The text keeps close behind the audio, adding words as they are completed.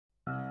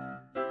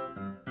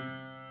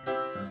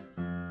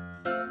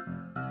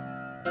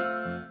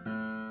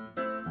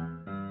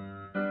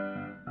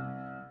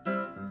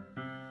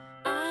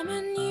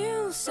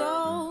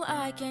So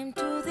I came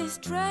to this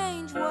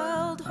strange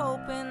world,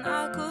 hoping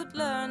I could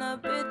learn a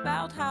bit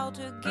about how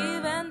to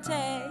give and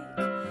take.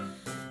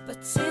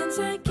 But since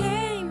I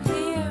came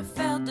here,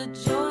 felt the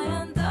joy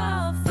and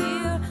the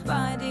fear,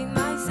 finding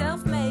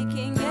myself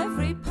making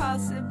every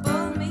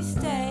possible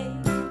mistake.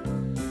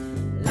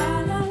 La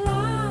la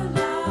la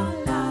la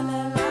la la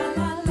la la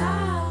la la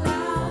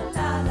la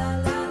la la la la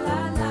la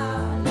la la.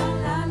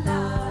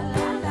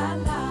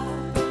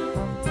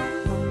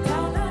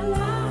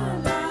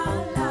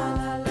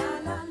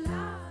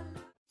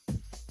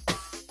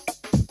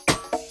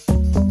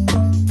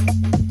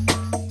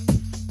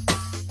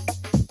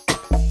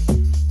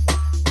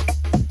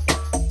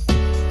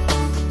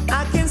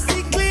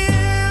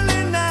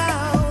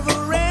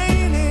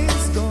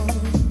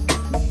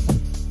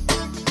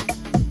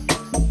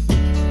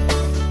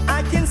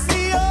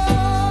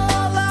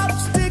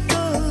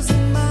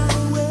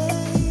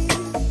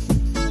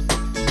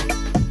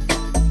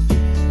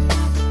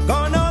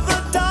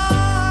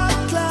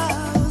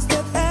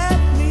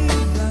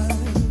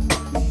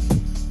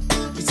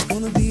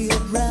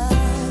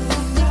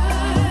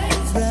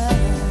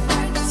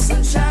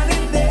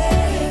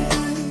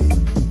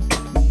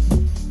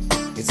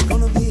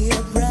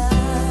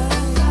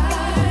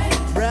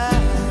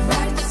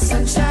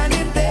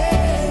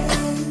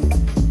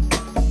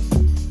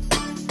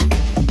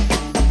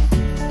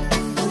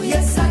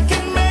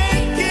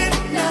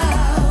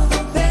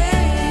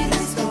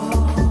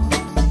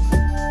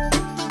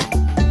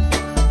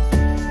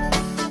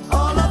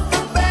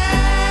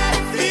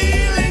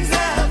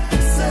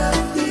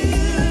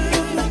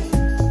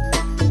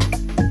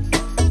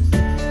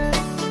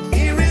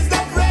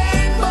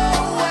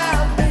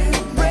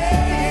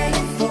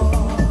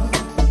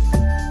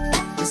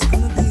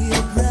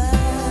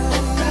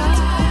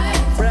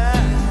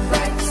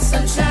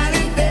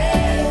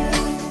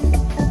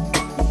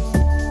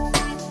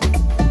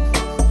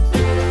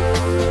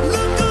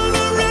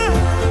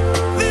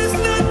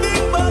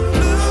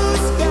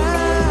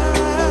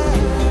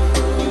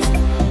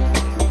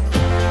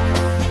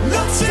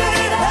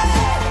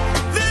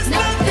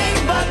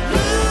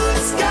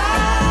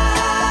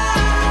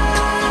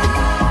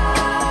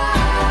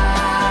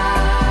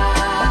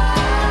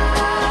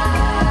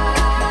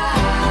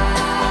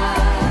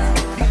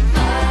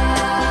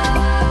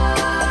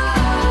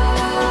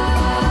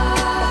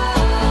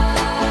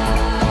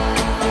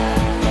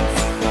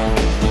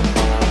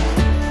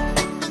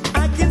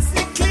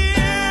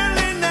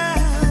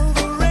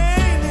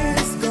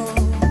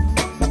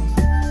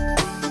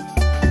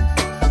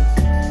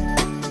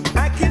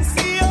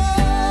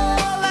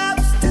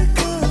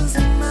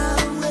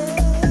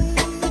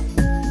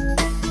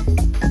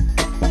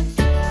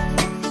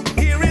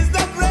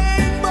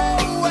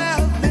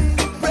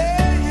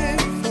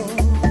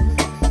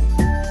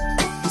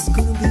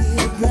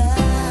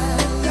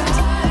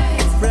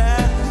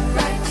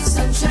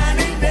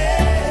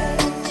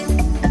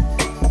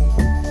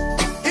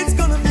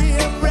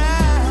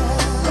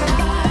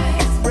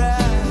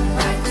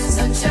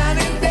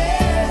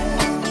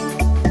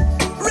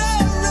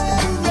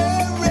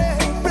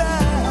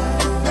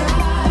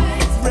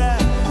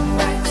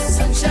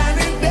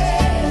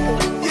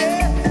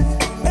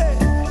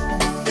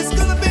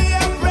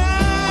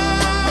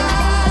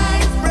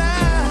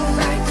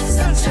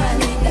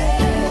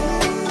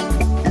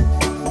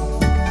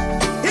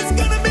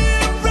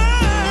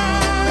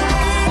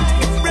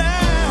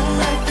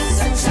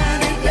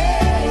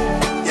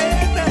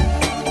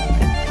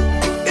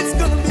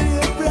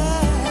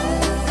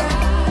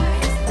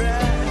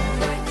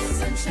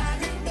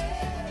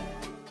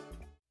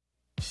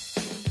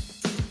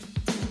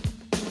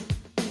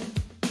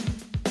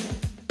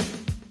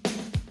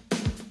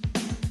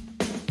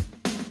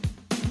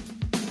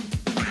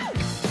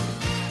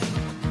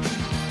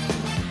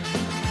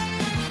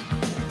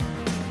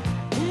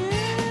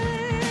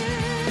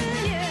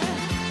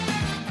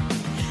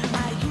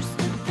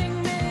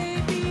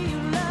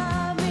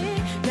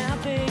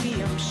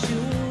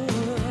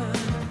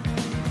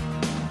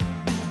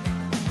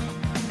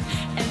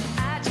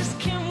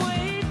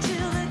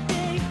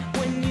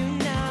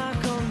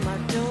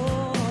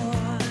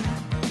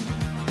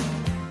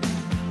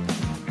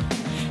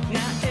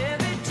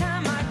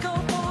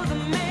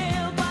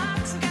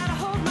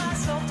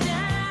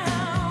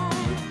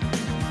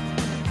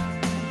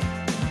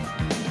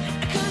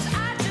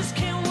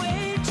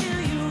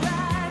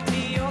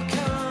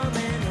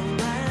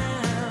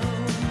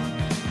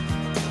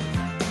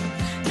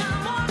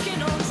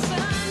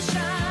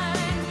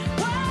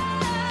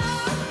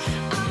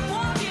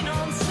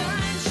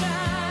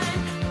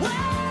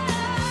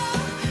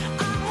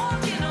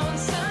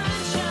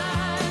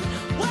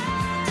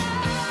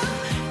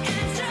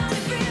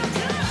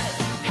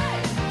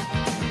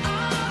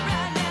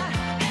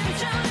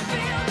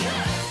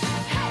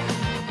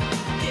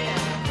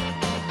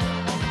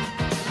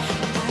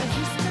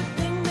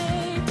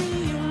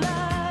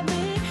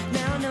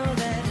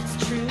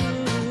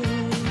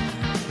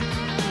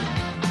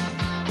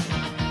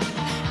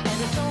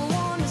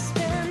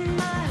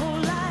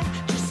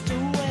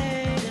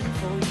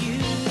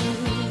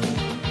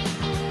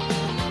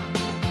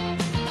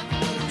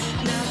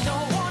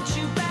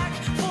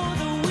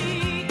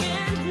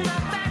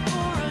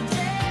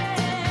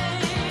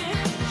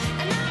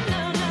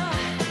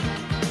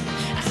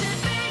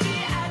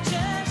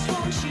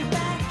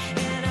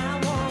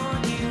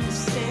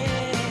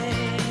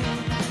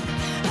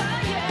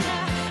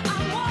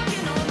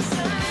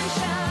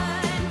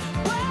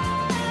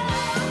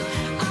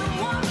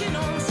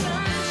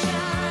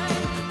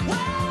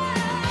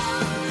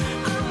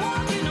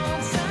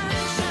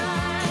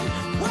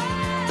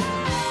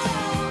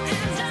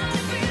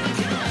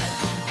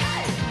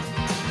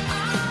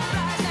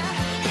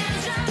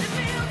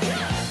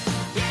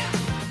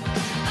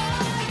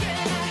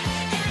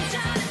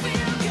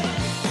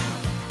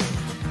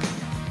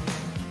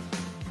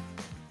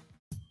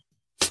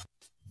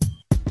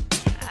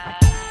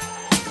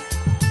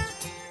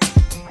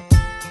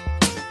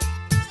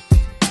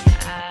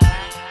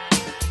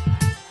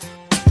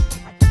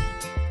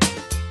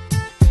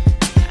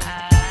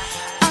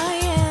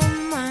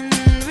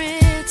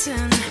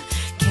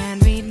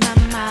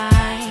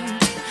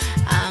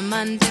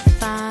 I'm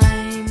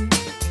undefined.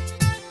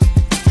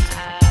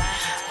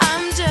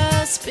 I'm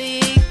just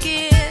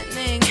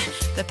beginning,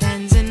 the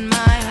pen's in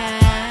my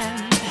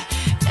hand,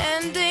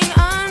 ending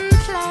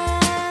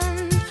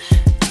unplanned.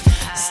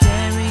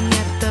 Staring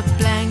at the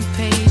blank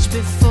page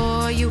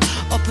before you,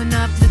 open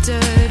up the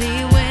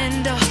dirty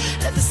window,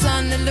 let the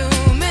sun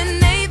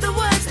illuminate the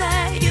words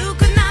that you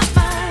could not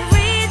find.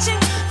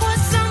 Reaching for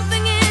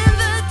something in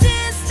the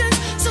distance,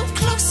 so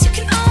close you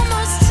can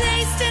almost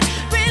taste it.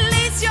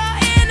 Release your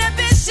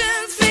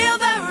inhibitions, feel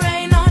the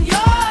rain on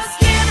your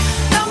skin.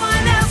 No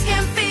one else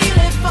can feel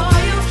it for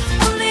you,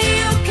 only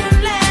you can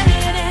let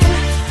it in.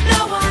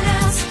 No one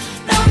else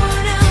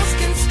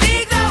can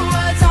speak the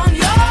words on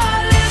your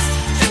lips.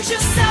 Drench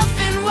yourself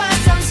in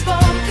words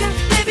unspoken,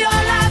 live your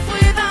life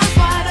with arms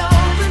wide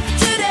open.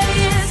 Today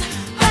is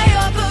where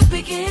your book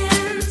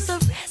begins, the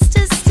rest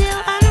is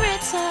still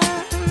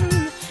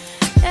unwritten.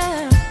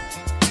 Yeah.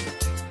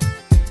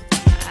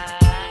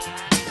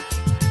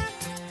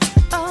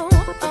 Oh,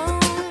 oh.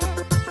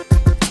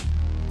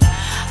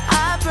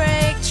 I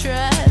break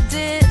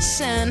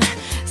tradition.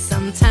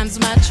 Sometimes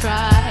my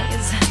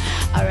tries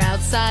are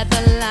outside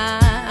the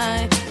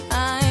line.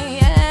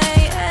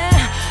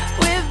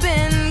 We've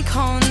been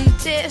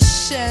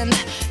conditioned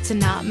to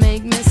not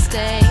make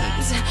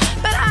mistakes,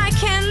 but I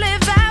can't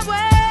live that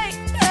way.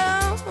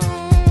 Oh.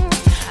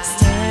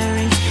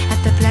 Staring at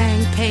the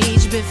blank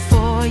page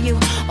before you,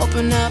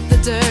 open up the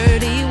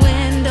dirty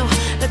window,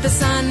 let the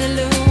sun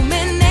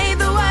illuminate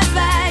the words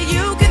that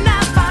you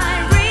cannot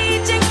find.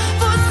 Reaching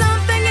for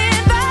something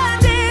in the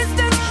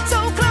distance, so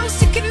close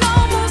you can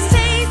almost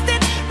taste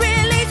it.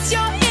 Release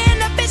your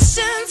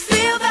inhibitions,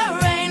 feel the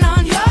rain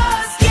on your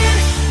skin.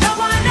 No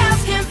one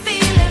else can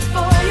feel it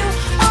for you,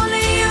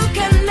 only you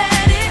can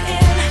let it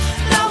in.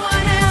 No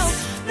one else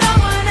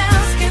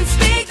can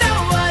speak the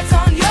words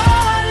on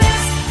your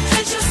lips.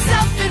 Drench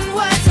yourself in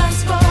words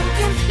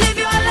unspoken, live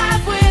your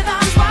life with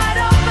arms wide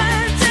open.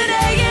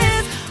 Today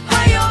is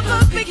where your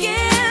book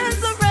begins,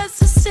 the rest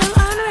is still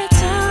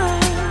unwritten.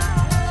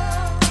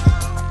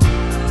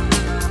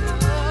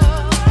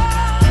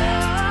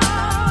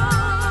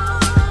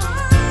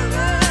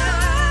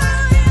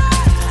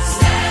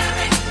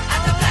 Staring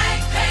at the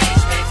blank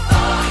page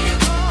before you,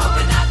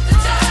 open up the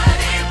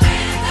dirty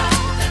window,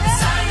 let the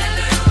sun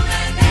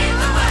illuminate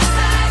the words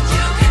that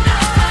you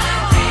cannot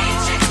find.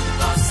 Reaching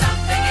for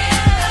something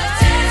in the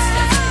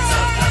distance, so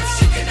close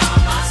you can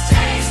almost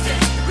taste it.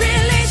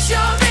 Release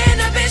your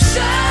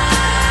inhibitions,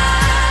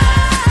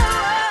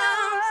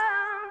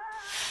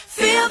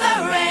 feel the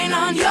rain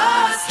on your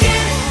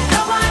skin.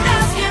 No one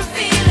else can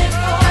feel it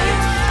for you,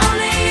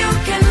 only you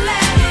can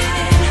let it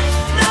in.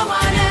 No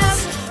one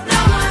else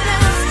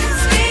can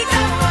speak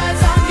the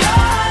words on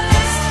your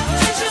lips.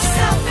 Drench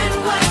yourself in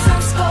words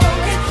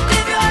unspoken,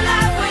 live your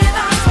life with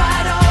arms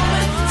wide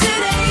open.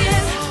 Today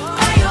is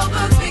where your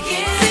book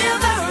begins. Feel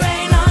the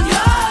rain on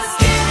your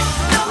skin.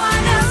 No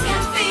one else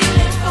can feel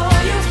it for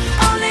you,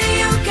 only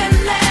you can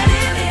let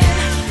it in.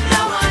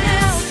 No one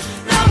else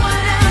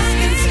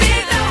can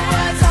speak the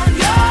words on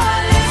your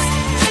lips.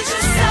 Drench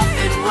yourself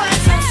in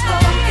words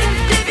unspoken,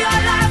 live your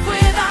life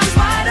with arms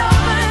wide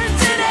open.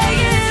 Today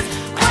is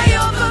where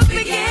your book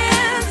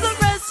begins, the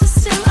rest is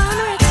still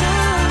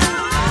unwritten.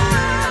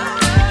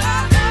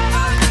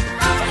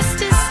 The rest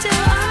is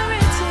still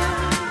unwritten.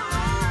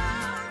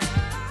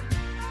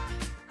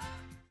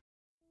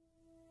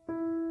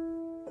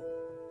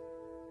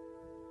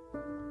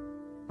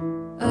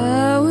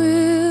 I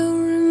will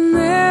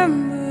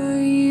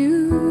remember you.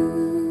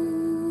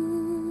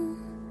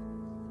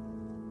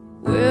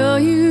 Will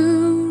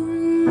you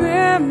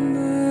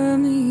remember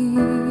me?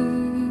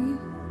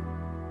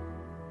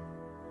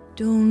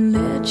 Don't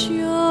let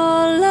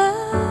your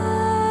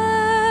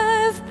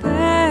life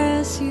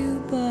pass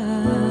you by.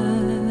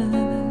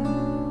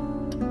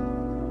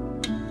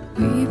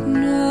 Weep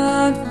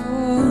not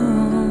for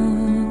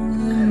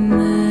the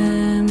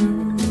memories.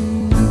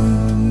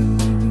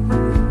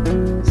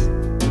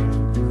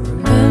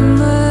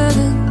 Remember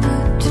the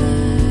good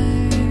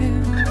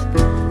times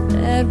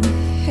that we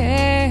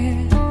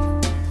had.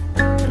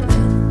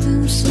 Let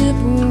them slip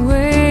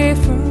away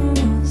from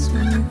us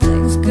when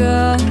things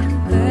got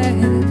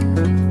bad.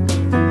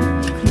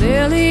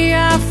 Clearly I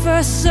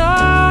first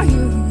saw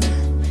you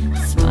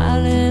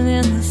smiling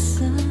in the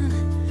sun.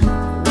 I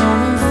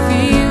wanna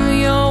feel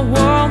your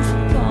warmth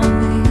upon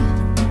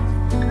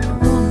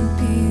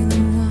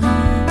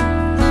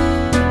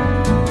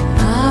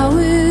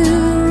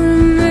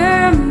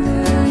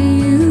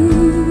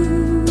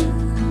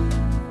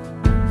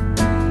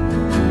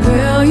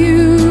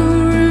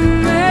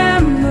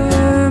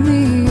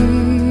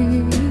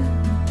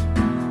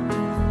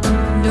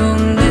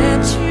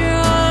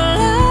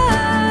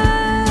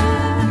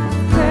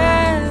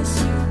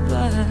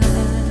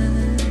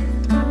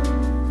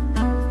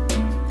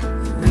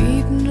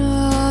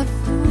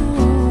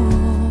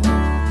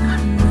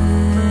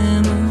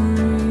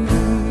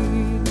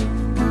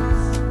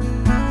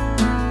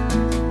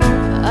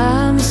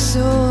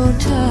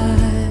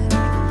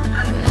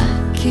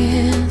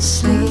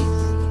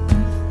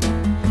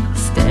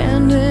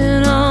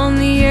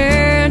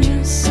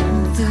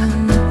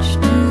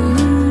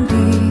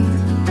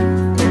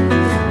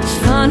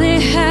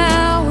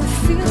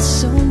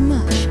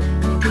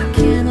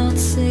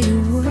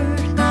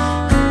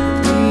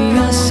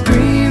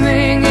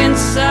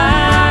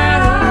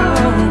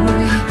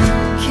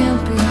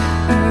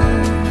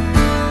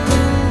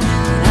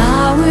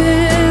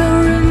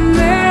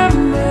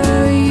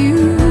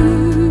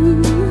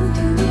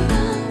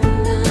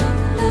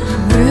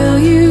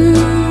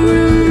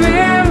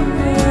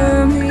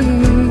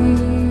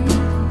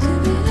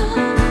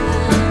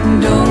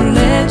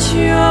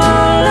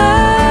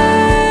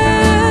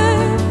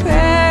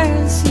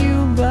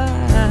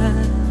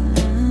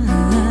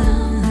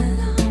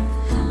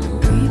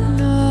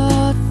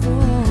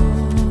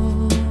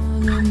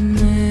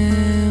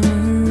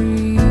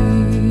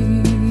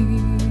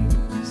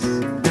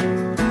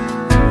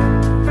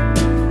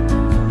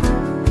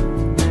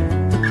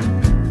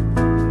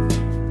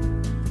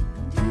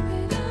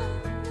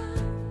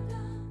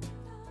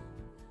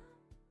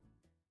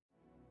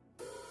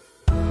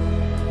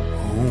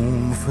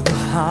for the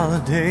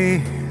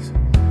holidays.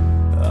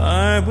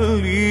 I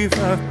believe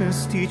I've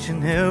missed each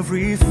and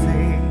every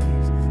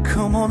phase.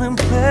 Come on and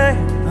play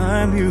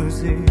my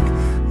music.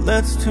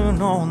 Let's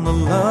turn on the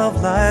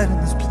love light in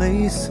this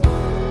place.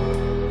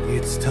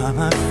 It's time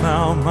I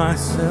found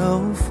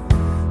myself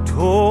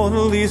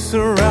totally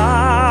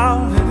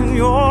surrounded in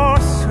your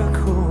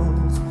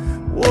circles.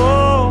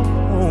 Whoa,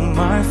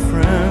 my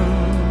friend.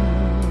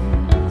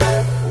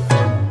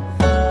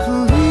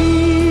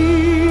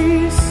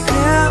 Please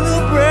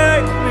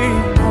celebrate me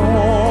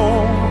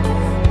home.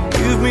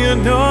 Give me a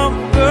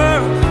number,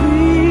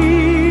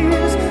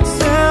 please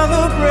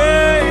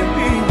celebrate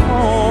me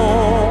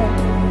home.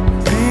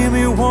 Play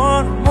me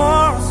one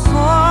more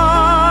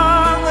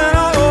song that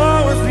I'll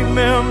always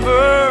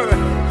remember.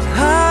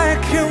 I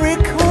can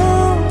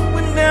recall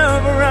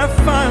whenever I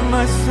find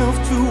myself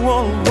too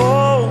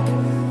alone,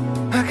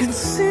 I can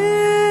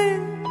sing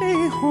me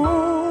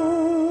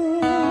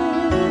home.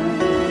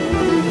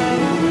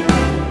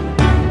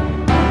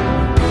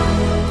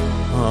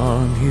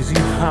 On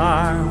easy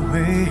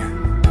highway,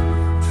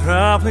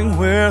 traveling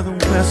where the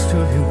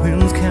westerly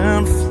winds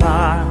can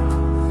fly.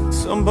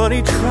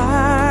 Somebody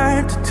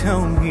tried to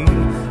tell me,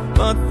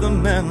 but the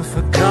man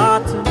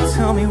forgot to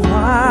tell me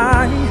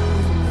why.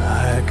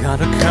 I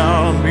gotta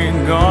count on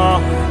being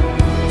gone,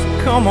 so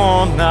come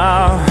on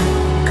now,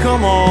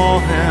 come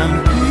on and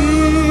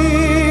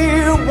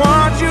be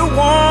what you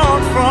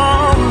want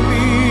from